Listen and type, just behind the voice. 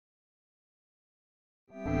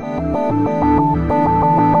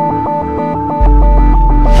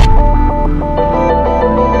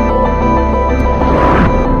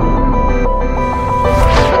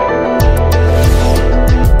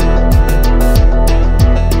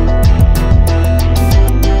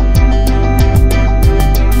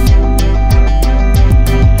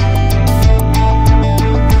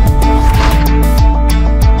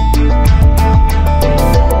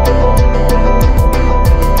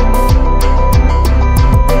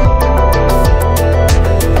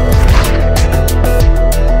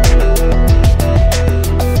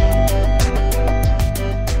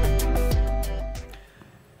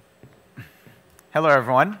Hello,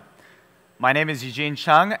 everyone. My name is Eugene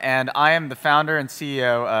Chung, and I am the founder and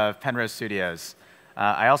CEO of Penrose Studios.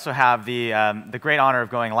 I also have the great honor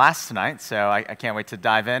of going last tonight, so I can't wait to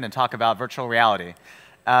dive in and talk about virtual reality.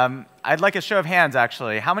 I'd like a show of hands,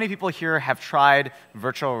 actually. How many people here have tried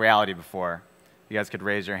virtual reality before? You guys could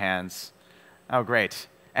raise your hands. Oh, great.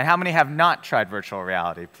 And how many have not tried virtual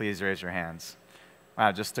reality? Please raise your hands.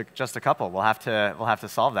 Wow, just a couple. We'll have to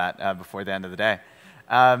solve that before the end of the day.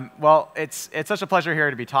 Well, it's such a pleasure here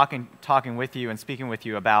to be talking with you and speaking with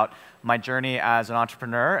you about my journey as an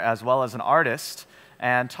entrepreneur as well as an artist,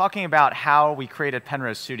 and talking about how we created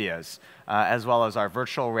Penrose Studios, as well as our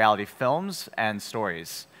virtual reality films and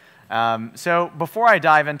stories. So before I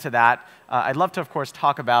dive into that, I'd love to, of course,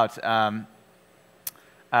 talk about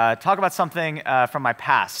something from my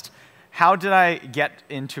past. How did I get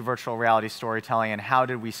into virtual reality storytelling, and how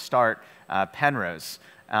did we start Penrose?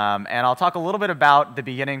 And I'll talk a little bit about the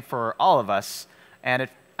beginning for all of us, and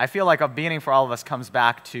I feel like a beginning for all of us comes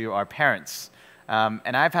back to our parents.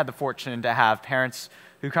 And I've had the fortune to have parents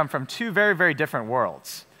who come from two very, very different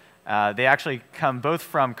worlds. They actually come both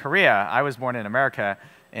from Korea. I was born in America,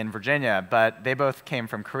 in Virginia, but they both came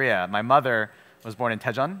from Korea. My mother was born in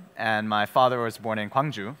Daejeon, and my father was born in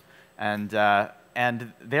Gwangju.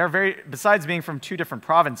 And they're besides being from two different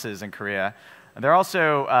provinces in Korea, they're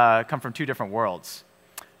also come from two different worlds.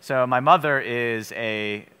 So my mother is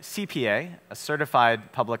a CPA, a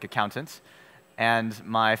certified public accountant, and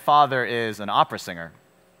my father is an opera singer.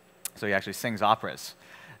 So he actually sings operas.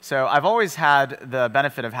 So I've always had the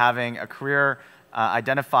benefit of having a career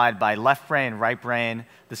identified by left brain, right brain,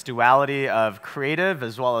 this duality of creative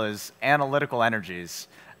as well as analytical energies.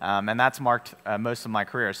 And that's marked most of my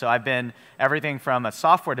career. So I've been everything from a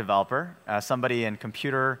software developer, somebody in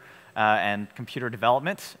computer and computer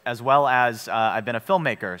development, as well as I've been a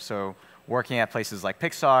filmmaker, so working at places like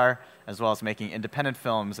Pixar, as well as making independent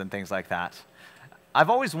films and things like that. I've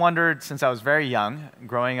always wondered, since I was very young,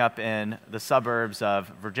 growing up in the suburbs of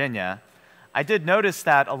Virginia, I did notice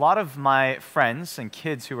that a lot of my friends and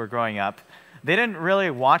kids who were growing up, they didn't really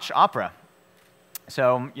watch opera.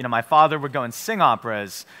 So, my father would go and sing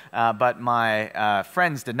operas, but my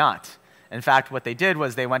friends did not. In fact, what they did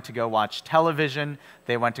was they went to go watch television,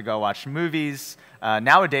 they went to go watch movies.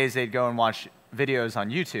 Nowadays, they'd go and watch videos on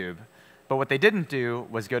YouTube. But what they didn't do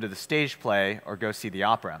was go to the stage play or go see the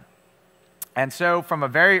opera. And so from a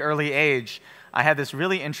very early age, I had this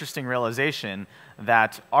really interesting realization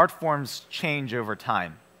that art forms change over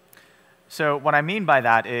time. So what I mean by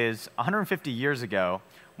that is 150 years ago,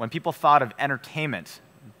 when people thought of entertainment,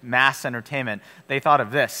 mass entertainment, they thought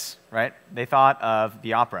of this, right? They thought of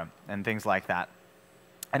the opera and things like that.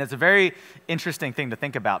 And it's a very interesting thing to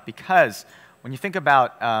think about, because when you think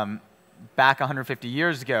about back 150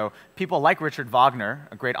 years ago, people like Richard Wagner,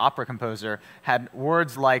 a great opera composer, had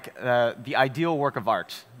words like the ideal work of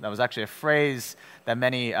art. That was actually a phrase that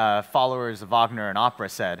many followers of Wagner and opera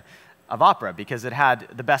said of opera, because it had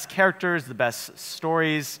the best characters, the best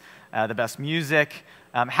stories, the best music.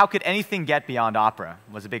 How could anything get beyond opera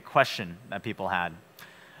was a big question that people had.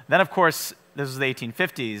 Then, of course, this was the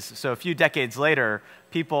 1850s, so a few decades later,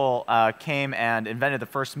 people came and invented the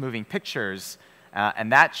first moving pictures,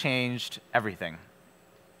 and that changed everything.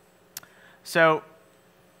 So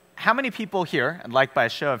how many people here, I'd like by a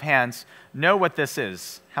show of hands, know what this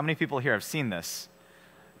is? How many people here have seen this?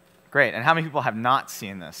 Great. And how many people have not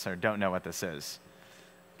seen this or don't know what this is?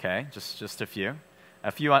 Okay, just a few.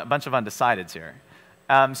 A bunch of undecideds here.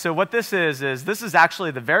 So what this is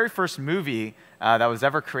actually the very first movie that was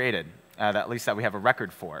ever created, at least that we have a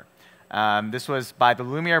record for. This was by the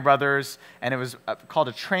Lumiere brothers, and it was called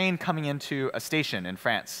A Train Coming Into a Station in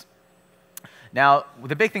France. Now,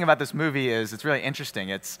 the big thing about this movie is it's really interesting.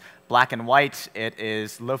 It's black and white, it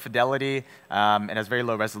is low fidelity, it has very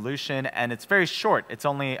low resolution, and it's very short. It's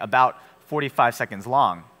only about 45 seconds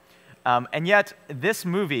long. And yet, this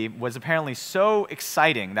movie was apparently so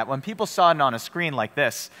exciting that when people saw it on a screen like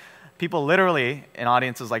this, people literally, in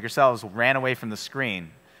audiences like yourselves, ran away from the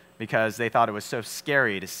screen because they thought it was so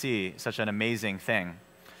scary to see such an amazing thing.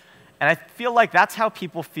 And I feel like that's how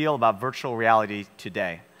people feel about virtual reality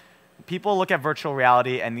today. People look at virtual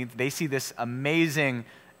reality and they see this amazing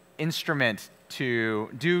instrument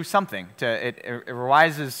to do something. It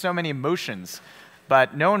arises so many emotions,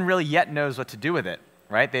 but no one really yet knows what to do with it,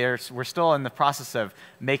 right? We're still in the process of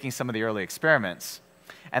making some of the early experiments.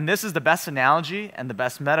 And this is the best analogy and the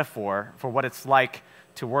best metaphor for what it's like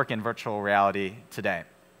to work in virtual reality today.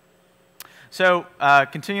 So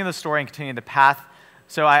continuing the story and continuing the path,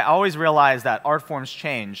 so I always realized that art forms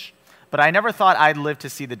change, but I never thought I'd live to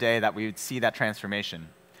see the day that we would see that transformation.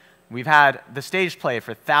 We've had the stage play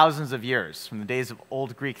for thousands of years, from the days of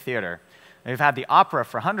old Greek theater. We've had the opera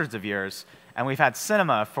for hundreds of years, and we've had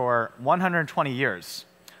cinema for 120 years.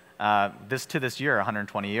 This year,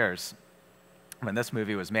 120 years, when this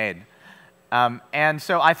movie was made. And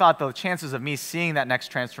so I thought the chances of me seeing that next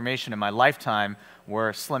transformation in my lifetime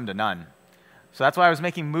were slim to none. So that's why I was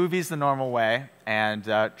making movies the normal way and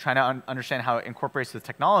trying to understand how it incorporates with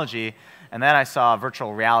technology, and then I saw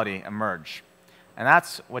virtual reality emerge. And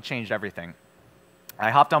that's what changed everything. I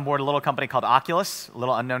hopped on board a little company called Oculus, a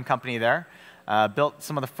little unknown company there, built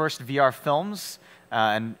some of the first VR films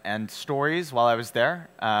and stories while I was there,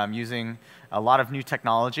 using a lot of new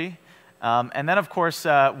technology. And then, of course,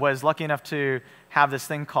 was lucky enough to have this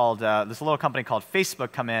thing called, this little company called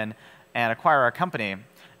Facebook come in and acquire our company.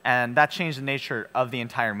 And that changed the nature of the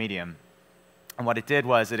entire medium. And what it did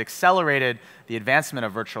was it accelerated the advancement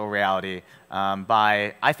of virtual reality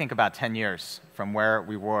by, I think, about 10 years from where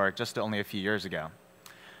we were just only a few years ago.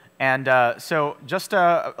 And so just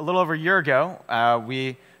a little over a year ago,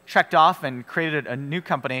 we trekked off and created a new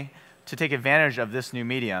company to take advantage of this new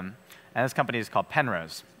medium. And this company is called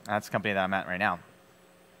Penrose. That's the company that I'm at right now.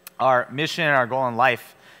 Our mission and our goal in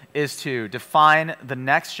life is to define the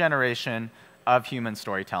next generation of human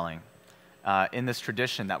storytelling in this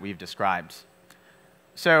tradition that we've described.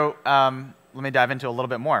 So let me dive into a little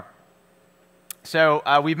bit more. So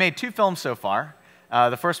we've made 2 films so far.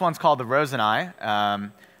 The first one's called The Rose and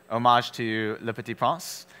I, homage to Le Petit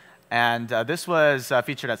Prince. And this was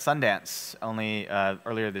featured at Sundance only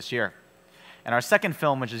earlier this year. And our second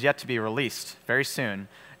film, which is yet to be released very soon,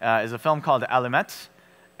 is a film called Allumette.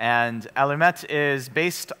 And Allumette is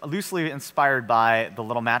loosely inspired by The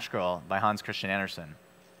Little Match Girl by Hans Christian Andersen.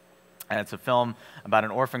 And it's a film about an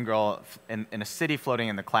orphan girl in a city floating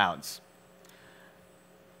in the clouds.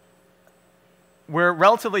 We're a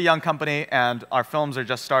relatively young company, and our films are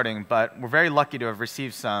just starting, but we're very lucky to have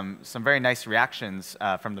received some very nice reactions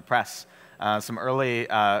from the press. Some early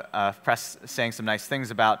press saying some nice things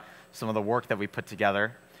about some of the work that we put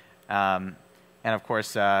together. And of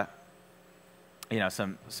course, you know,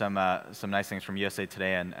 some nice things from USA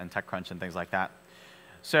Today and TechCrunch and things like that.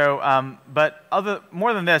 So, but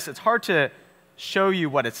more than this, it's hard to show you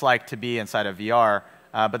what it's like to be inside of VR.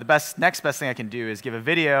 But the next best thing I can do is give a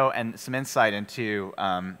video and some insight into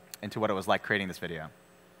what it was like creating this video.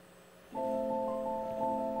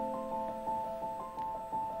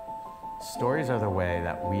 Stories are the way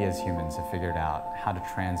that we as humans have figured out how to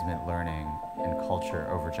transmit learning and culture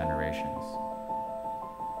over generations.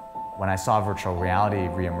 When I saw virtual reality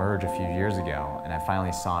reemerge a few years ago, and I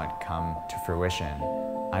finally saw it come to fruition,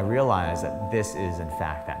 I realized that this is, in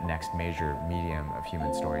fact, that next major medium of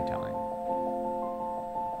human storytelling.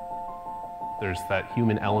 There's that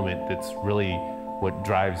human element that's really what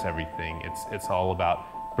drives everything. It's all about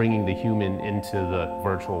bringing the human into the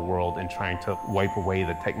virtual world and trying to wipe away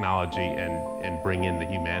the technology and bring in the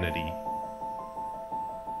humanity.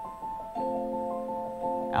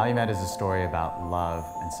 Allumette is a story about love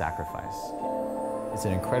and sacrifice. It's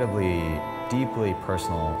an incredibly deeply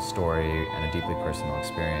personal story and a deeply personal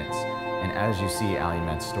experience. And as you see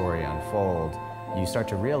Allumette's story unfold, you start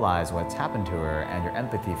to realize what's happened to her, and your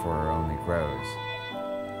empathy for her only grows.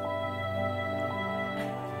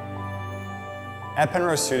 At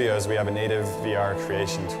Penrose Studios, we have a native VR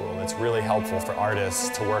creation tool that's really helpful for artists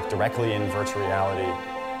to work directly in virtual reality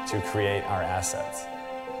to create our assets.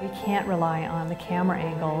 We can't rely on the camera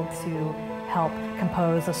angle to help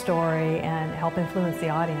compose a story and help influence the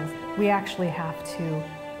audience. We actually have to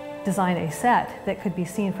design a set that could be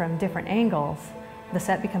seen from different angles. The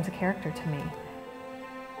set becomes a character to me.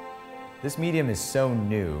 This medium is so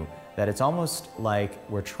new that it's almost like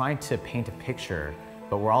we're trying to paint a picture,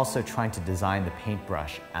 but we're also trying to design the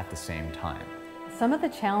paintbrush at the same time. Some of the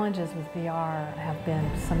challenges with VR have been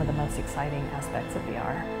some of the most exciting aspects of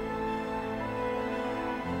VR.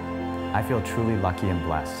 I feel truly lucky and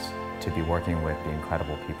blessed to be working with the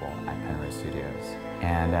incredible people at Penrose Studios.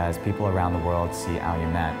 And as people around the world see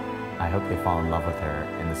Allumette, I hope they fall in love with her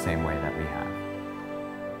in the same way that we have.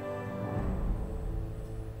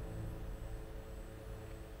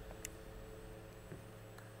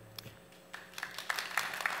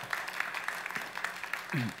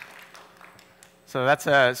 So that's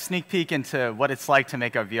a sneak peek into what it's like to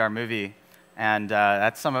make a VR movie. And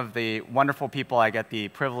that's some of the wonderful people I get the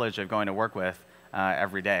privilege of going to work with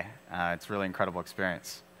every day. It's a really incredible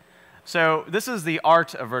experience. So this is the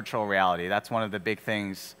art of virtual reality. That's one of the big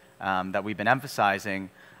things that we've been emphasizing.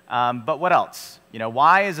 But what else?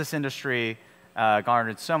 Why is this industry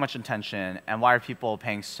garnered so much attention, and why are people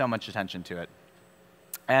paying so much attention to it?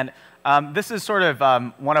 And this is sort of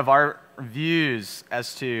one of our views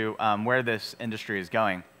as to where this industry is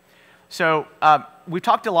going. So we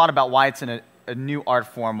talked a lot about why it's in a new art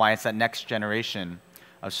form, why it's that next generation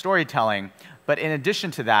of storytelling. But in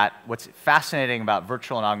addition to that, what's fascinating about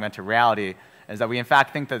virtual and augmented reality is that we in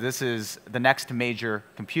fact think that this is the next major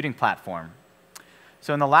computing platform.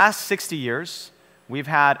 So in the last 60 years, we've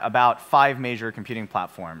had about 5 major computing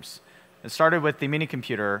platforms. It started with the mini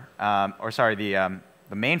computer, the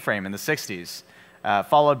mainframe in the 60s,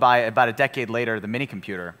 followed by about a decade later, the mini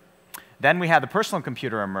computer. Then we had the personal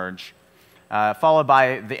computer emerge, followed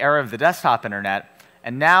by the era of the desktop internet,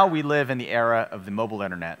 and now we live in the era of the mobile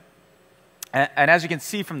internet. And as you can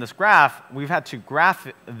see from this graph, we've had to graph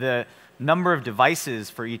the number of devices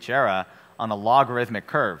for each era on a logarithmic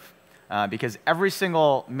curve, because every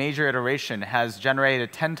single major iteration has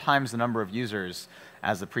generated 10 times the number of users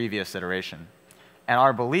as the previous iteration. And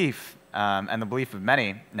our belief, and the belief of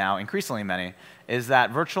many now, increasingly many, is that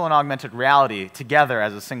virtual and augmented reality together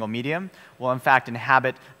as a single medium will in fact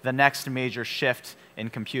inhabit the next major shift in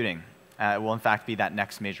computing. It will in fact be that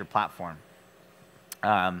next major platform.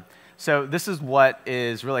 So this is what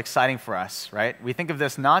is really exciting for us, right? We think of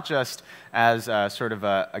this not just as sort of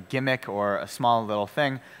a gimmick or a small little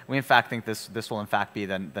thing. We in fact think this will in fact be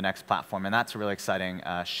the next platform, and that's a really exciting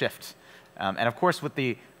shift. And of course, with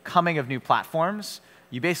the coming of new platforms,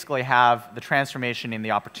 you basically have the transformation and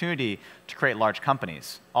the opportunity to create large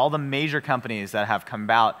companies. All the major companies that have come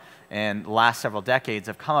about in the last several decades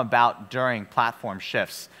have come about during platform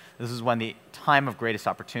shifts. This is when the time of greatest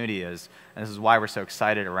opportunity is, and this is why we're so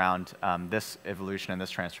excited around this evolution and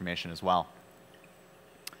this transformation as well.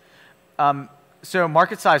 So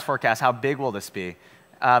market size forecast, how big will this be?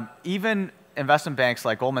 Even investment banks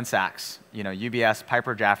like Goldman Sachs, UBS,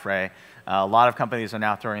 Piper Jaffray, a lot of companies are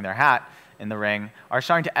now throwing their hat in the ring, are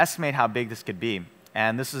starting to estimate how big this could be.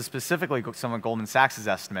 And this is specifically some of Goldman Sachs'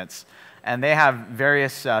 estimates. And they have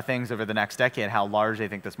various things over the next decade, how large they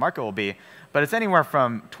think this market will be. But it's anywhere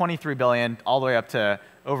from 23 billion all the way up to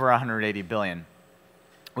over 180 billion,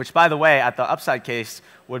 which, by the way, at the upside case,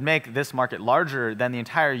 would make this market larger than the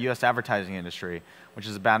entire US advertising industry, which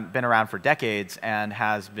has been around for decades and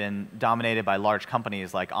has been dominated by large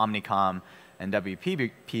companies like Omnicom and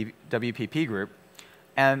WPP Group.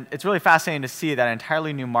 And it's really fascinating to see that an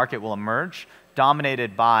entirely new market will emerge,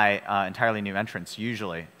 dominated by entirely new entrants,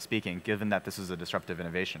 usually speaking, given that this is a disruptive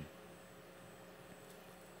innovation.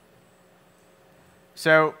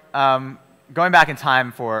 So going back in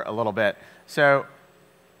time for a little bit. So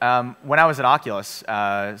when I was at Oculus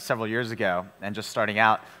several years ago and just starting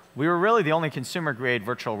out, we were really the only consumer-grade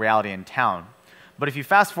virtual reality in town. But if you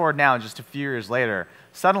fast forward now, just a few years later,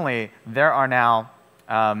 suddenly there are now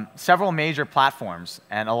several major platforms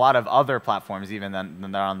and a lot of other platforms even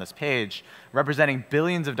than are on this page, representing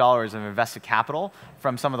billions of dollars of invested capital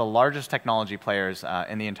from some of the largest technology players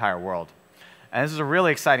in the entire world. And this is a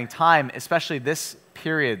really exciting time, especially this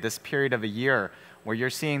period of a year where you're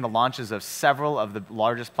seeing the launches of several of the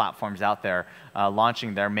largest platforms out there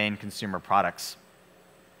launching their main consumer products.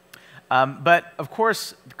 But of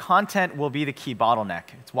course, content will be the key bottleneck.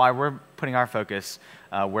 It's why we're putting our focus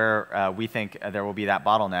where we think there will be that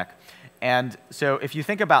bottleneck. And so if you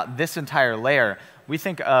think about this entire layer, we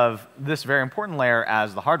think of this very important layer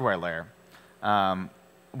as the hardware layer,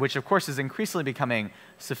 which of course is increasingly becoming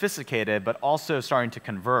sophisticated, but also starting to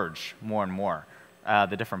converge more and more,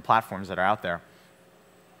 the different platforms that are out there.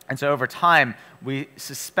 And so over time, we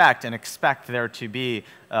suspect and expect there to be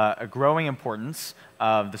a growing importance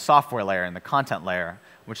of the software layer and the content layer,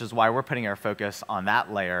 which is why we're putting our focus on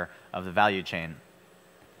that layer of the value chain.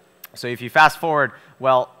 So if you fast forward,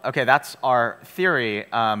 well, okay, that's our theory,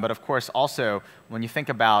 but of course also when you think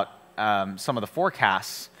about some of the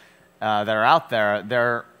forecasts that are out there,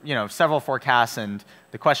 there are several forecasts, and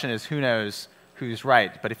the question is who knows who's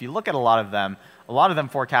right. But if you look at a lot of them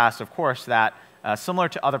forecast, of course, that similar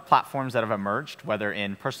to other platforms that have emerged, whether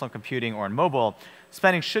in personal computing or in mobile,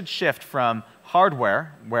 spending should shift from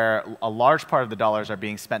hardware, where a large part of the dollars are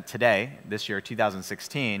being spent today, this year,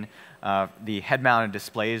 2016, the head-mounted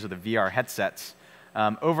displays or the VR headsets,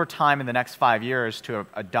 over time in the next 5 years to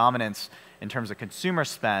a dominance in terms of consumer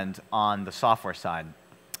spend on the software side,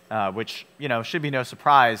 which should be no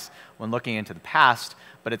surprise when looking into the past.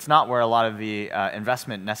 but it's not where a lot of the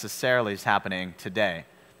investment necessarily is happening today,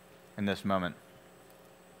 in this moment.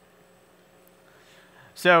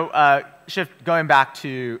 So going back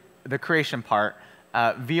to the creation part,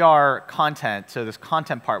 VR content, so this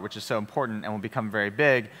content part, which is so important and will become very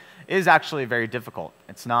big, is actually very difficult.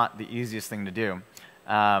 It's not the easiest thing to do.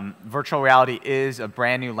 Virtual reality is a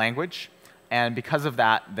brand new language, and because of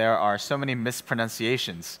that, there are so many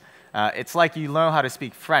mispronunciations. It's like you learn how to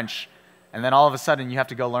speak French, and then all of a sudden you have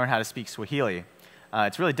to go learn how to speak Swahili.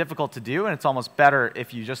 It's really difficult to do, and it's almost better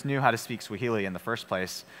if you just knew how to speak Swahili in the first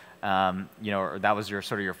place, or that was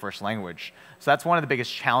sort of your first language. So that's one of the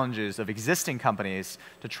biggest challenges of existing companies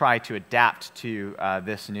to try to adapt to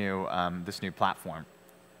this new platform.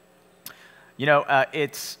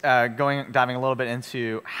 It's diving a little bit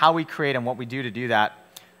into how we create and what we do to do that.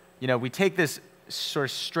 We take this sort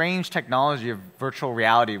of strange technology of virtual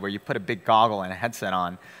reality where you put a big goggle and a headset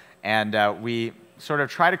on, and we sort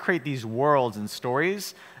of try to create these worlds and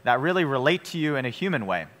stories that really relate to you in a human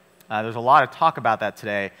way. There's a lot of talk about that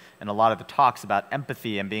today, and a lot of the talks about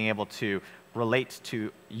empathy and being able to relate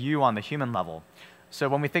to you on the human level. So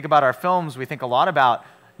when we think about our films, we think a lot about,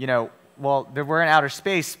 well, we're in outer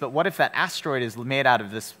space, but what if that asteroid is made out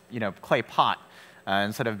of this, clay pot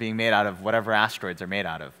instead of being made out of whatever asteroids are made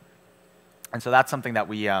out of? And so that's something that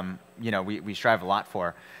we strive a lot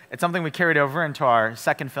for. It's something we carried over into our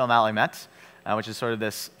second film, Allumette, which is sort of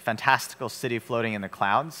this fantastical city floating in the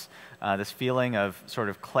clouds, this feeling of sort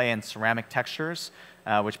of clay and ceramic textures,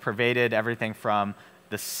 which pervaded everything from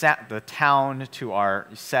the town to our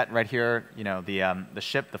set right here, the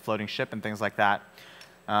ship, the floating ship, and things like that.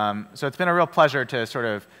 So it's been a real pleasure to sort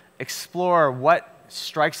of explore what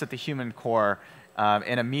strikes at the human core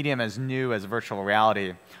in a medium as new as virtual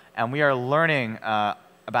reality. And we are learning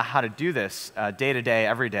about how to do this day to day,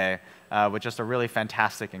 every day, with just a really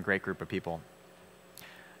fantastic and great group of people.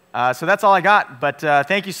 So that's all I got, but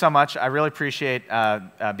thank you so much. I really appreciate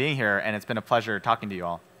being here, and it's been a pleasure talking to you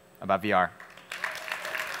all about VR.